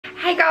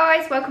Hey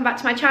guys, welcome back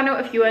to my channel.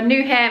 If you are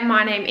new here,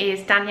 my name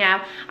is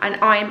Danielle and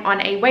I'm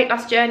on a weight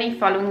loss journey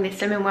following the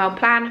Slimming World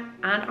plan,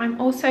 and I'm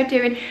also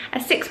doing a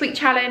 6-week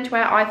challenge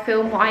where I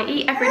film what I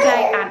eat every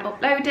day and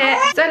upload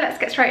it. So let's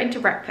get straight into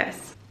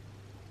breakfast.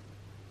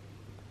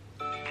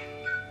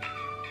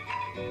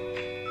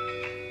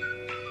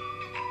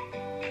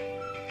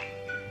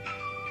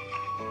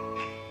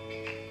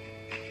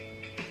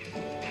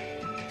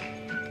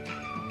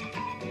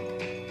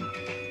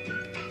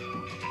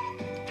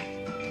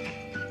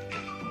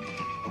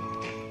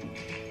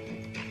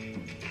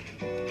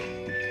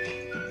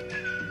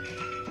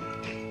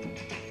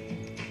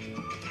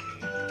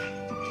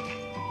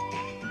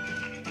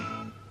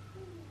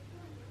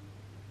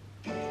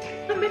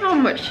 Been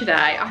on much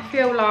today. I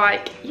feel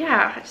like,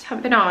 yeah, I just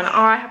haven't been on.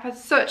 I have had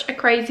such a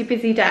crazy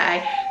busy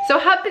day, so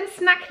I have been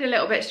snacking a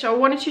little bit, so I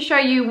wanted to show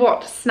you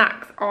what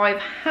snacks I've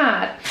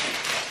had.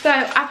 So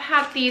I've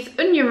had these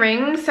onion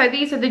rings. So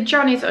these are the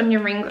Johnny's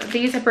onion rings.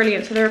 These are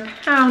brilliant. So they're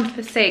 £1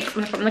 for 6.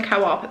 I'm from the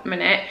co-op at the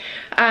minute,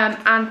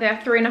 and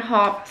they're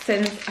 3.5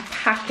 cents a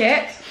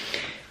packet.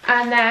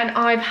 And then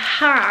I've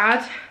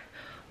had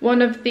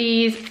one of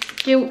these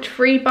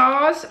guilt-free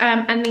bars,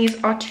 and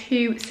these are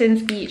 2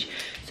 cents each.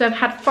 So I've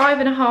had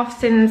 5.5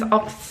 cents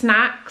of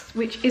snacks,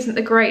 which isn't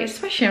the greatest,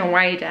 especially on a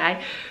away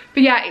day.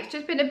 But yeah, it's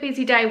just been a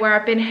busy day where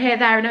I've been here,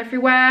 there and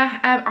everywhere.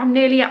 I'm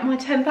nearly at my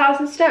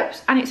 10,000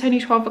 steps and it's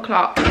only 12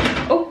 o'clock.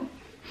 Oh,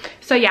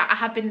 so yeah, I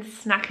have been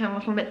snacking a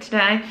little bit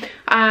today.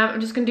 I'm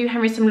just gonna do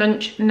Henry some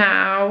lunch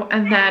now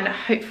and then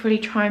hopefully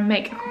try and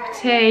make a cup of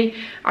tea.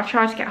 I've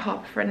tried to get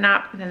Harper for a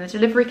nap and then the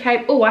delivery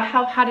came. Oh, I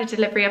have had a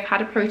delivery. I've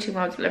had a protein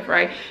world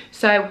delivery.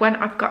 So when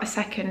I've got a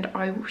second,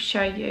 I will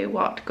show you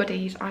what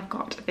goodies I've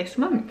got this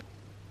month.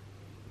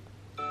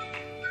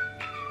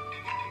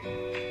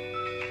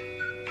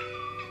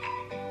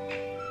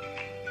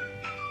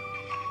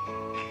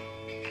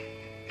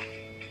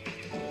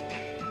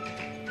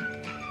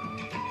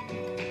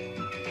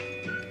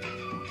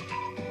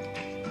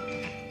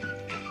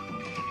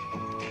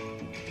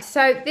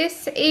 So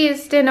this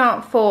is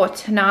dinner for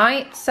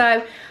tonight.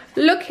 So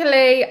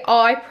luckily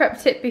I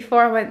prepped it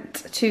before I went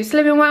to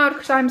Slimming World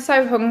because I'm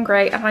so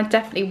hungry and I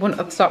definitely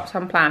wouldn't have stopped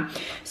on plan.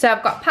 So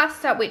I've got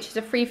pasta, which is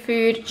a free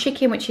food,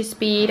 chicken, which is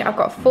speed. I've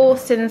got 4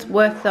 cents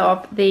worth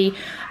of the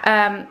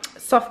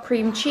soft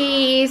cream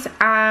cheese,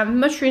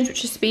 mushrooms,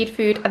 which is speed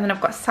food, and then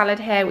I've got salad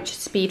here, which is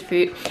speed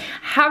food.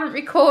 Haven't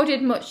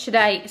recorded much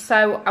today,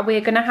 so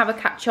we're gonna have a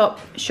catch up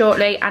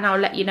shortly and I'll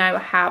let you know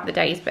how the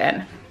day's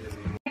been.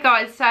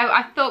 Guys, so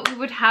I thought we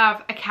would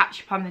have a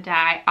catch up on the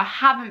day. I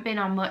haven't been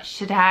on much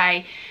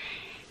today.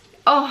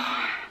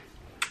 Oh,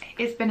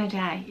 it's been a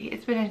day.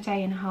 It's been a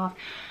day and a half.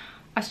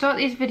 I start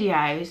these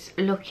videos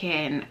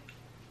looking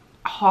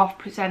half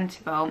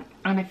presentable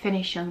and I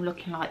finish them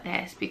looking like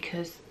this,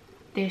 because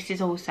this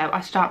is also, I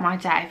start my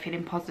day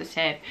feeling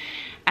positive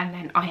and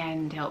then I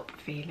end up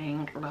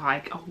feeling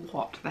like, oh,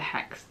 what the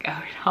heck's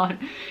going on?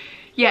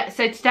 Yeah,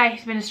 so today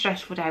has been a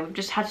stressful day. We've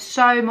just had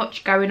so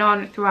much going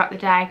on throughout the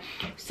day.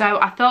 So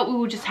I thought we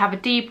would just have a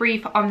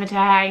debrief on the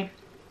day,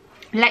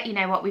 let you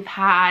know what we've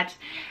had,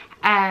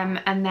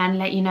 and then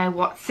let you know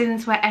what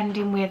sins we're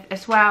ending with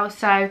as well.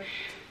 So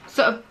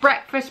sort of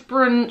breakfast,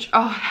 brunch,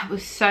 oh, that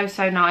was so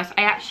nice.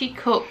 I actually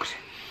cooked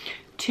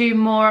 2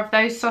 more of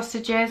those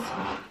sausages.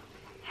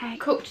 I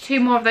cooked 2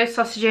 more of those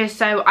sausages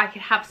so I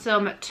could have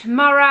some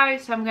tomorrow.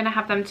 So I'm going to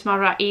have them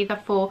tomorrow either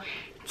for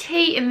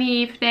tea in the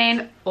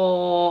evening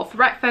or for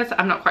breakfast.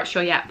 I'm not quite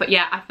sure yet, but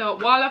yeah, I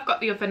thought while I've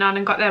got the oven on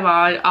and got them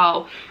on,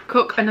 I'll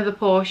cook another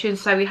portion.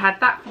 So we had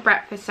that for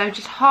breakfast, so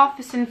just half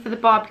a tin for the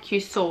barbecue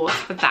sauce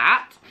for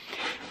that.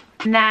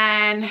 And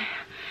then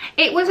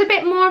it was a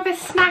bit more of a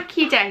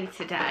snacky day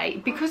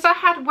today because I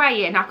had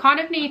weigh-in. I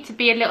kind of need to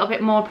be a little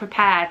bit more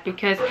prepared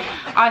because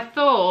I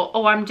thought,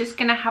 oh, I'm just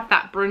gonna have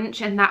that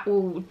brunch and that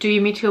will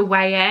do me to a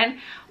weigh-in.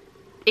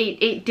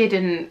 It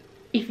didn't.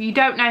 If you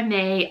don't know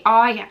me,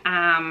 I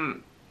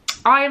am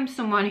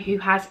someone who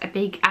has a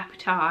big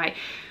appetite.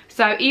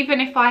 So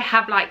even if I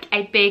have like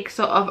a big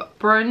sort of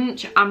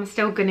brunch, I'm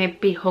still gonna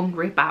be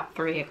hungry about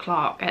 3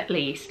 o'clock at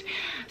least.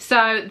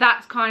 So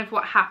that's kind of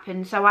what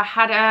happened. So I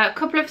had a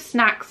couple of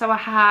snacks. So I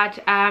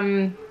had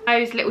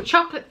those little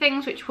chocolate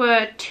things, which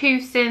were 2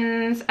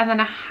 cents, and then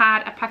I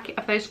had a packet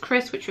of those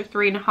crisps, which were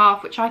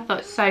 3.5, which I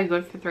thought so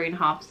good for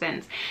 3.5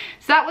 cents.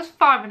 So that was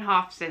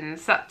 5.5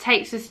 cents. That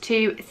takes us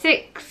to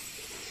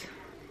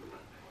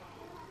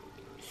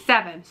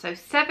 7, so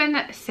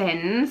 7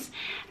 cents.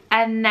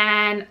 And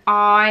then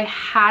I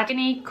had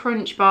any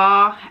crunch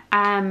bar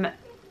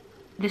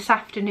this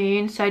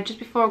afternoon. So just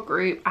before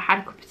group, I had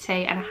a cup of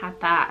tea and I had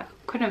that. I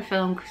couldn't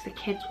film because the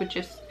kids were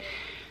just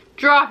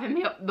driving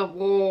me up the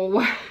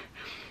wall.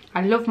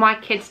 I love my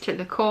kids to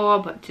the core,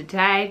 but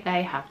today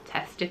they have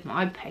tested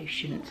my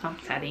patience, I'm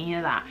telling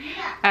you that.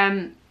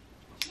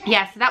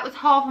 Yeah, so that was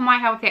half of my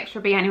healthy extra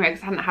B anyway,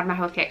 because I hadn't had my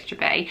healthy extra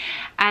B.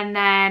 And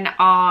then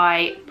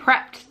I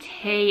prepped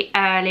tea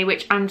early,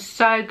 which I'm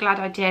so glad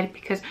I did,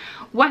 because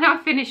when I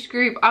finished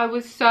group I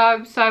was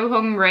so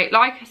hungry.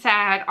 Like I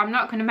said, I'm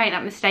not going to make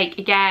that mistake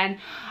again.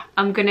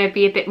 I'm gonna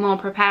be a bit more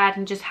prepared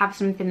and just have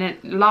something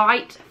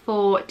light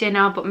for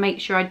dinner, but make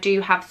sure I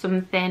do have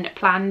something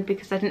planned,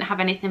 because I didn't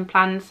have anything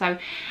planned, so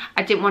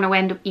I didn't want to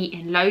end up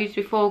eating loads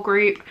before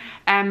group.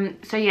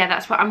 So yeah,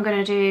 that's what I'm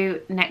gonna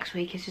do next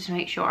week, is just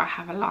make sure I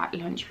have a light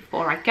lunch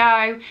before I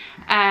go.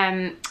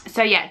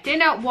 So yeah,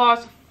 dinner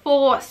was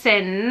 4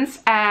 sins.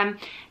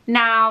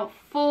 Now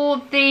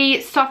for the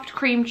soft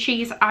cream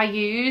cheese I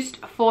used,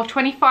 for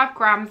 25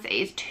 grams it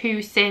is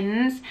 2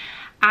 sins,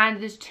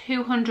 and there's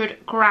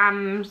 200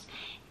 grams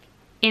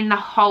in the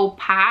whole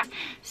pack.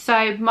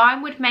 So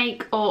mine would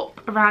make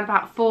up around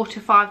about 4 to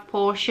 5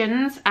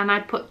 portions, and I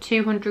put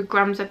 200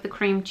 grams of the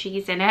cream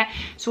cheese in it.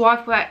 So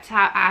I've worked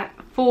out at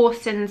 4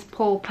 sins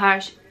per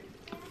person.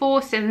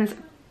 4 sins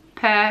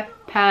per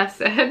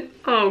person.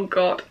 Oh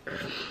God.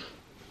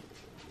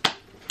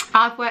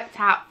 I've worked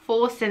out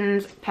 4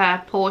 sins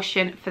per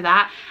portion for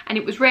that, and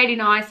it was really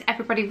nice.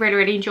 Everybody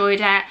really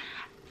enjoyed it.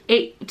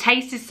 It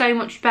tasted so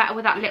much better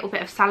with that little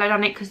bit of salad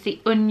on it, because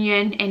the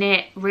onion in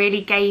it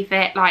really gave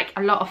it like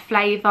a lot of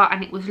flavour,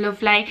 and it was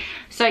lovely.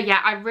 So yeah,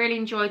 I really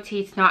enjoyed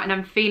tea tonight, and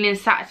I'm feeling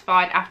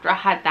satisfied after I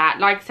had that.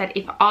 Like I said,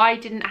 if I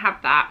didn't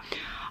have that,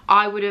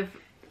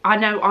 I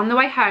know on the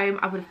way home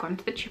I would have gone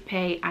to the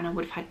chippy and I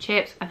would have had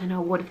chips, and then I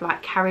would have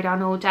like carried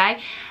on all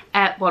day,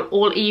 well,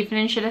 all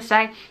evening should I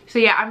say. So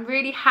yeah, I'm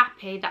really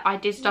happy that I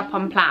did stop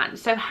on plan.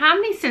 So how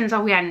many sins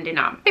are we ending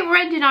on? I think we're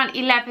ending on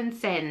 11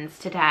 sins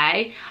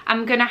today.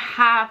 I'm gonna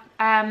have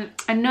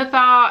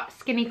another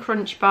skinny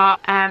crunch bar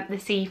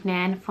this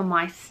evening for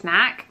my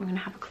snack. I'm gonna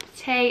have a cup of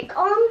tea.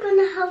 I'm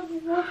gonna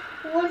have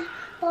one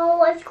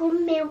what's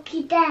called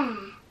Milky Dare.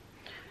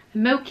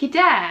 Milky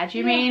Dare? Do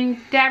you mean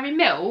dairy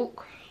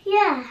milk?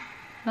 Yeah.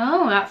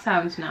 Oh, that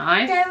sounds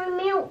nice. Dairy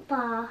milk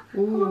bar.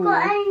 Ooh. Have we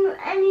got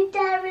any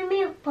dairy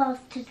milk bars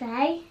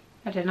today?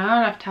 I don't know,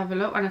 I'll have to have a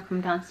look when I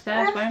come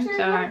downstairs, won't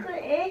I? Look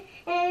at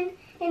it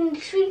in the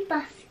treat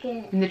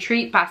basket. In the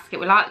treat basket,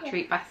 we like the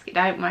treat basket,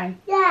 don't we?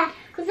 Yeah,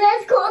 because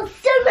there's got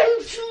so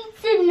many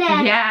treats in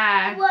there.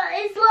 Yeah. Well,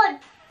 it's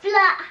like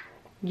flat.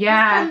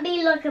 Yeah. It can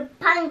be like a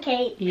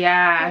pancake.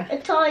 Yeah. Like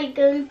a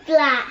tiger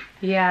flat.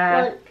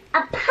 Yeah. Like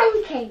a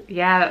pancake.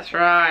 Yeah, that's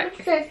right.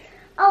 It says,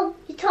 oh,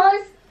 your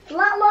tie's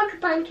flat like a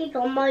pancake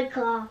on my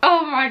car.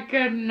 Oh my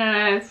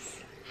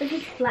goodness. Look,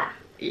 it's flat.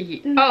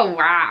 Oh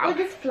wow. Look,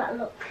 it's flat,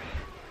 look.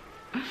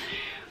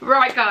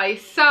 Right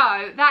guys,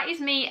 so that is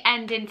me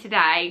ending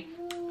today.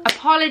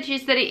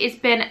 Apologies that it has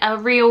been a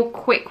real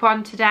quick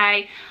one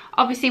today.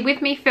 Obviously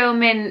with me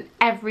filming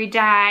every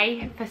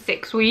day for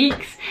 6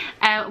 weeks,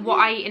 what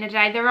I eat in a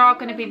day, there are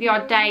going to be the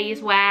odd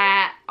days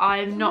where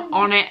I'm not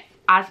on it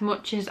as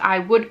much as I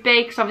would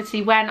be, because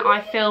obviously when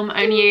I film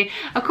only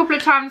a couple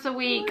of times a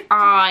week,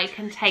 I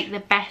can take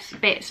the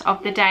best bits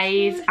of the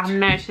days and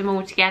merge them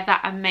all together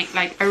and make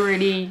like a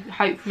really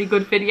hopefully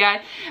good video.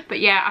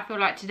 But yeah, I feel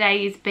like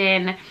today's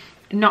been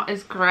not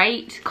as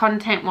great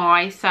content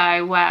wise,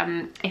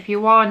 so if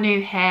you are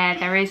new here,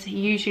 there is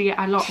usually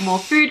a lot more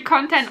food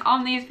content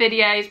on these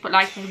videos, but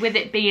like with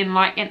it being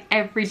like an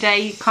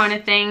everyday kind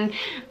of thing,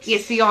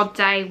 it's the odd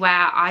day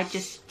where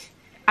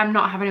I'm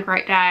not having a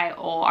great day,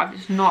 or I'm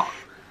just not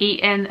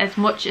eating as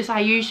much as I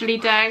usually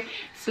do,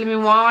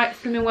 slimming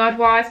world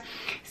wise.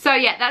 So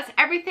yeah, that's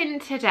everything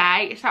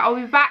today. So I'll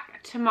be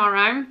back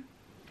tomorrow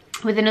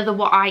with another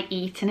what I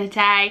eat in a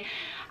day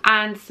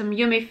and some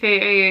yummy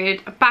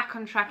food. Back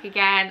on track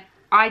again.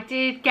 I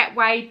did get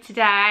weighed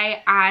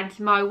today, and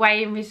my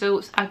weighing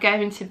results are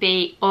going to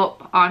be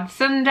up on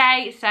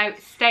Sunday, so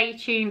stay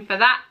tuned for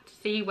that to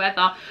see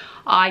whether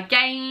I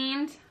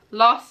gained,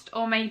 lost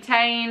or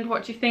maintained.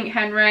 What do you think,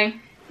 Henry?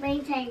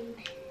 Maintained.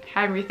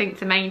 Henry thinks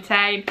to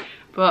maintain,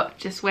 but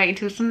just wait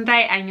until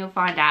Sunday and you'll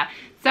find out.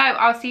 So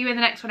I'll see you in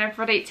the next one,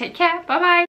 everybody. Take care. Bye bye.